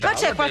Ma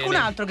c'è qualcun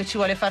altro che ci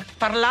vuole far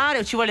parlare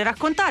o ci vuole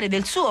raccontare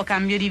del suo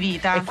cambio di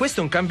vita? E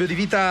questo è un cambio di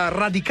vita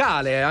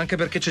radicale, anche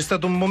perché c'è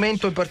stato un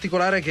momento in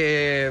particolare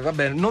che,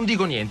 vabbè, non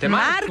dico niente.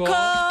 Marco!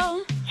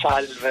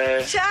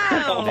 Salve.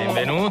 Ciao!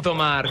 Benvenuto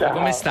Marco, Ciao,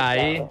 come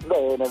stai?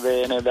 ciao.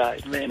 Bene,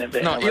 dai, bene.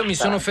 No, io mi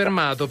sono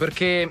fermato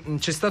perché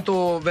c'è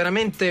stato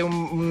veramente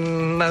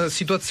una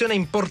situazione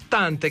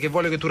importante che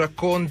voglio che tu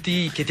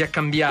racconti, che ti ha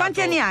cambiato.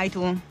 Quanti anni hai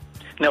tu?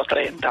 Ne ho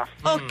 30.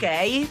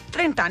 Ok,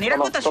 30 anni,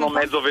 raccontaci Sono un po'.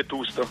 mezzo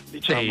vetusto,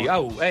 diciamo.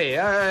 Sì,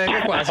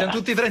 qua siamo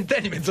tutti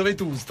trentenni, mezzo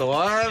vetusto.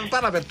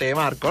 Parla per te,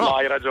 Marco, no? No,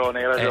 hai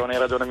ragione.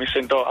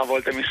 A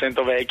volte mi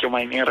sento vecchio,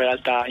 ma in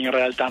realtà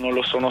non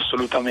lo sono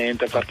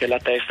assolutamente, perché la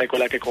testa è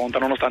quella che conta,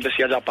 nonostante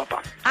sia già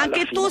papà.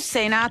 Anche tu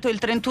sei nato il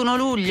 31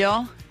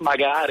 luglio?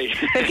 Magari.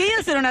 Perché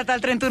io sono nata il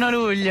 31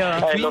 luglio.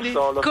 Lo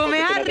so, Come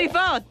Harry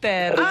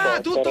Potter.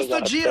 Tutto sto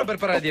esatto. giro per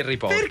parlare di Harry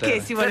Potter.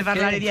 Perché si vuole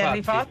parlare di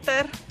Harry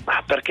Potter?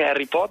 Ma perché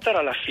Harry Potter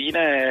alla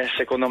fine,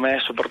 secondo me,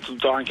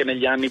 soprattutto anche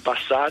negli anni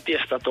passati,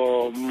 è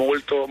stato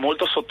molto,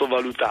 molto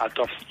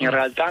sottovalutato. In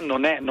realtà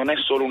non è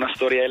solo una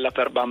storiella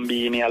per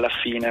bambini alla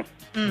fine.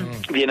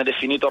 Viene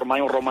definito ormai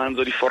un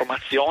romanzo di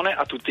formazione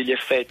a tutti gli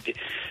effetti,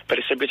 per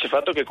il semplice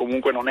fatto che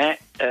comunque non è,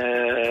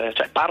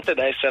 cioè parte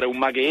da essere un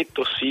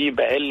maghetto, sì,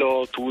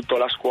 bello, tutto,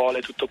 la scuola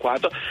e tutto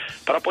quanto,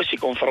 però poi si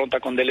confronta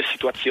con delle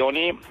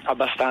situazioni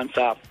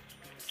abbastanza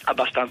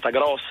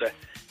grosse,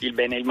 il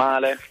bene e il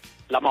male,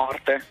 la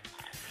morte,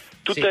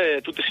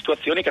 tutte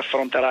situazioni che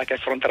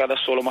affronterà da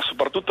solo, ma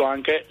soprattutto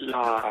anche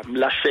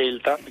la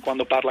scelta,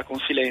 quando parla con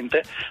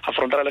Silente,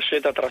 affronterà la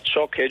scelta tra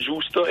ciò che è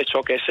giusto e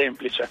ciò che è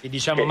semplice. E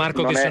diciamo,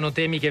 Marco, che sono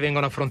temi che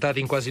vengono affrontati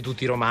in quasi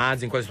tutti i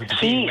romanzi, in quasi tutti i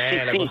film,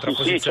 la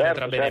contrapposizione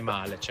tra bene e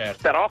male, certo.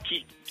 Però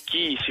chi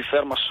si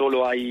ferma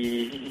solo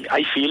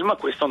ai film,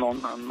 questo non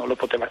lo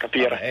poteva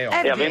capire.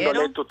 E avendo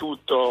letto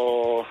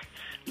tutto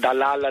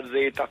dall'A alla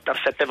Z per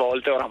 7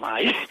 volte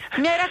oramai.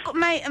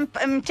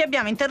 Ti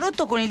abbiamo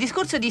interrotto con il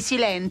discorso di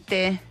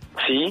Silente.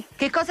 Sì?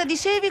 Che cosa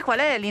dicevi? Qual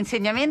è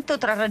l'insegnamento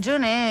tra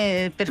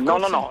ragione e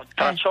percorso? No,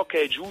 tra ciò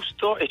che è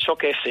giusto e ciò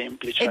che è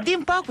semplice. E di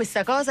un po'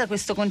 questa cosa,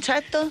 questo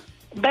concetto?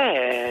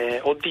 Beh,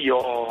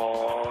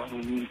 oddio,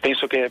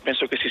 penso che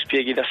si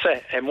spieghi da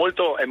sé. È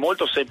molto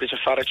semplice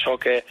fare ciò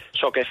che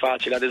è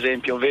facile. Ad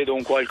esempio, vedo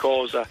un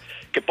qualcosa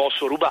che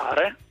posso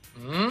rubare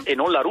e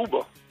non la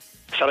rubo.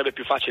 Sarebbe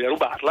più facile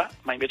rubarla,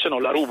 ma invece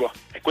non la rubo.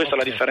 E questa è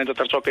la differenza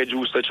tra ciò che è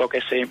giusto e ciò che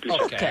è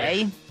semplice.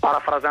 Ok.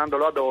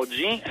 Parafrasandolo ad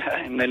oggi,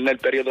 nel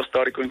periodo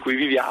storico in cui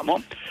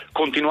viviamo,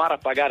 continuare a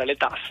pagare le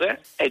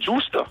tasse è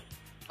giusto,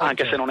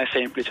 anche se non è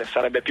semplice.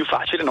 Sarebbe più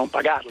facile non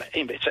pagarle, e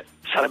invece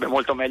sarebbe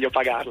molto meglio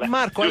pagarle.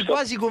 Marco, giusto? hai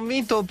quasi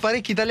convinto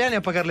parecchi italiani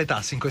a pagare le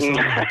tasse in questo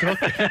momento.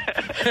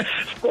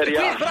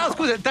 Speriamo. Però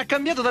scusa, ti ha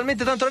cambiato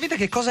talmente tanto la vita,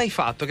 che cosa hai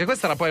fatto? Che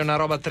questa era poi una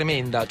roba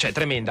tremenda, cioè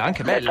tremenda,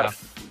 anche bella.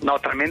 No,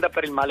 tremenda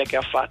per il male che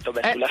ha fatto.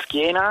 Sulla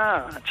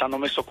schiena ci hanno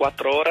messo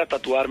 4 ore a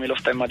tatuarmi lo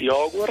stemma di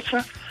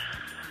Hogwarts,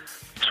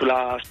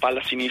 sulla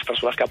spalla sinistra,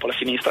 sulla scapola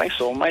sinistra,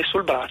 insomma, e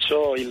sul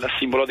braccio il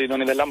simbolo dei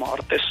doni della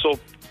morte,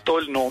 sotto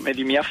il nome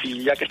di mia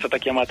figlia, che è stata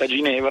chiamata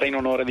Ginevra in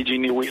onore di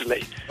Ginny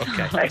Weasley.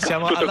 Ok, ecco,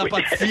 siamo alla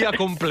pazzia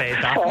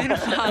completa. Meno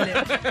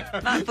male.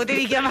 Ma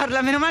potevi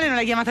chiamarla, meno male non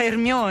l'hai chiamata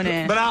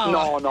Hermione.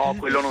 Bravo. No,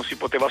 quello non si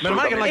poteva Meno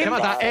male assolutamente che l'ha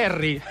chiamata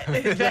Harry.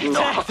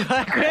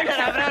 Certo, quello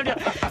era proprio.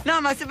 No,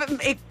 ma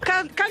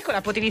calcola,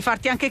 potevi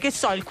farti anche, che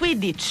so, il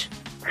Quidditch.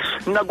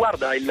 No,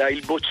 guarda,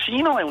 il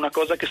boccino è una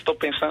cosa che sto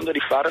pensando di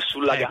fare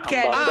sulla gamba.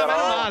 meno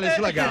male,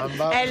 sulla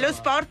gamba. È lo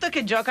sport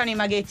che giocano i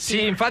maghetti.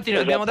 Sì, infatti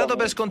noi abbiamo dato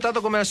per scontato,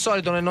 come al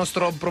solito nel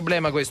nostro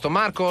problema, questo.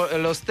 Marco,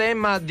 lo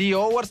stemma di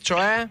Hogwarts,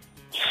 cioè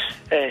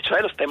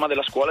lo stemma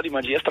della scuola di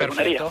magia e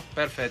stregoneria.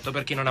 Perfetto,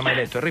 per chi non ha mai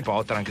letto Harry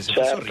Potter, anche se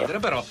fa sorridere,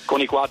 però.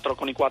 Con i 4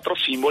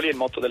 simboli e il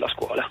motto della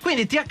scuola.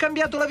 Quindi ti ha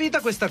cambiato la vita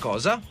questa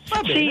cosa?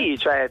 Va bene. Sì,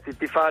 cioè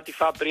ti fa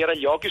aprire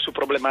gli occhi su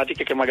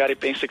problematiche che magari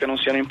pensi che non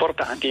siano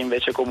importanti, e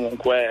invece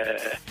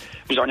comunque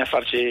bisogna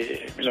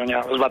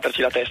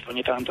sbatterci la testa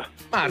ogni tanto.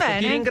 Marco, Bene.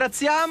 ti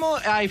ringraziamo,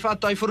 hai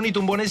fornito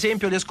un buon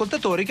esempio agli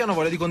ascoltatori che hanno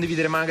voglia di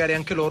condividere magari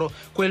anche loro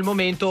quel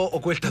momento o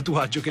quel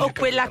tatuaggio che o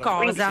quella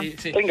cosa.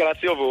 Sì.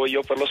 Ringrazio voi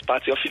io per lo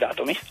spazio affidatomi.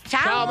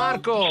 Ciao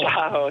Marco.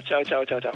 Ciao.